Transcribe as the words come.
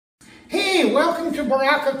Hey, welcome to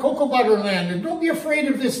Baraka Cocoa Butter Land, and don't be afraid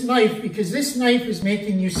of this knife because this knife is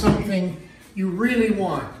making you something you really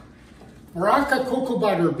want. Baraka Cocoa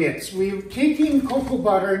Butter Bits. We're taking cocoa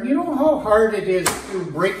butter, and you know how hard it is to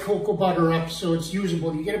break cocoa butter up so it's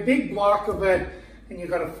usable. You get a big block of it, and you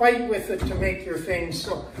got to fight with it to make your things.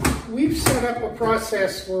 So we've set up a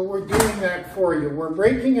process where we're doing that for you. We're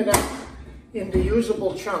breaking it up into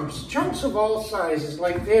usable chunks. Chunks of all sizes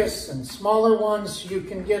like this and smaller ones so you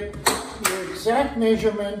can get your exact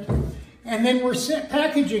measurement. And then we're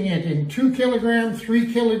packaging it in 2 kilogram,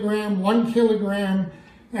 3 kilogram, 1 kilogram,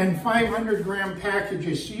 and 500 gram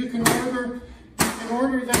packages. So you can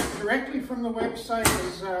order that directly from the website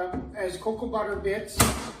as cocoa butter bits,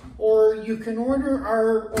 or you can order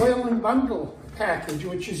our oil and bundle package,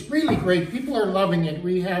 which is really great. People are loving it.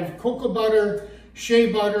 We have cocoa butter,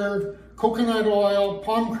 shea butter, coconut oil,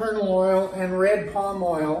 palm kernel oil, and red palm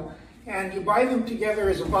oil. And you buy them together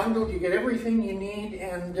as a bundle, you get everything you need,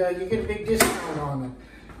 and you get a big discount on it.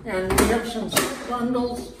 And we have some set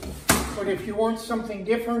bundles, but if you want something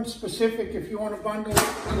different, specific, if you want a bundle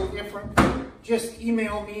a little different, just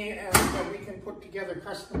email me and we can put together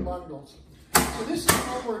custom bundles. So this is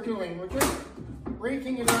what we're doing. We're just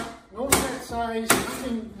breaking it up, no set size,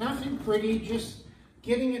 nothing pretty, just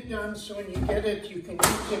getting it done so when you get it, you can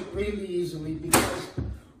use it really easily, because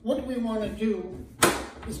what we want to do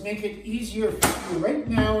is make it easier for you. Right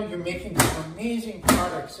now, you're making some amazing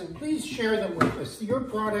products, and please share them with us. Your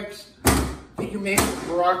products that you make with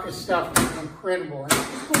Baraka stuff are incredible. And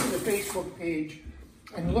just go to the Facebook page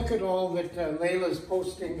and look at all that Layla's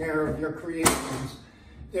posting there of your creations.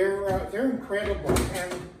 They're incredible.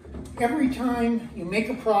 And every time you make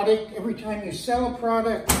a product, every time you sell a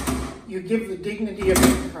product, you give the dignity of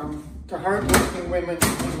income to hardworking women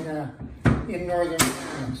in Northern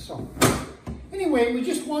Canada. So anyway, we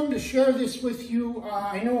just wanted to share this with you.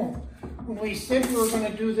 I know when we said we were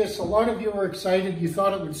going to do this, a lot of you were excited. You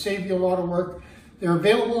thought it would save you a lot of work. They're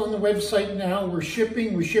available on the website now. We're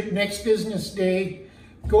shipping. We ship next business day.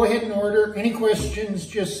 Go ahead and order. Any questions,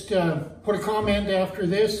 just put a comment after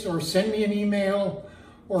this, or send me an email,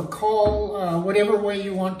 or call, whatever way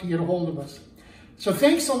you want to get a hold of us. So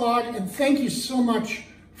thanks a lot, and thank you so much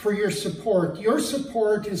for your support. Your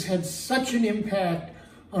support has had such an impact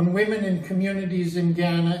on women and communities in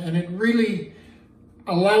Ghana, and it really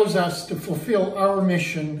allows us to fulfill our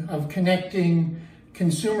mission of connecting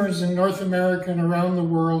consumers in North America and around the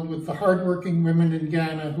world with the hardworking women in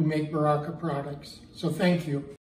Ghana who make Baraka products. So thank you.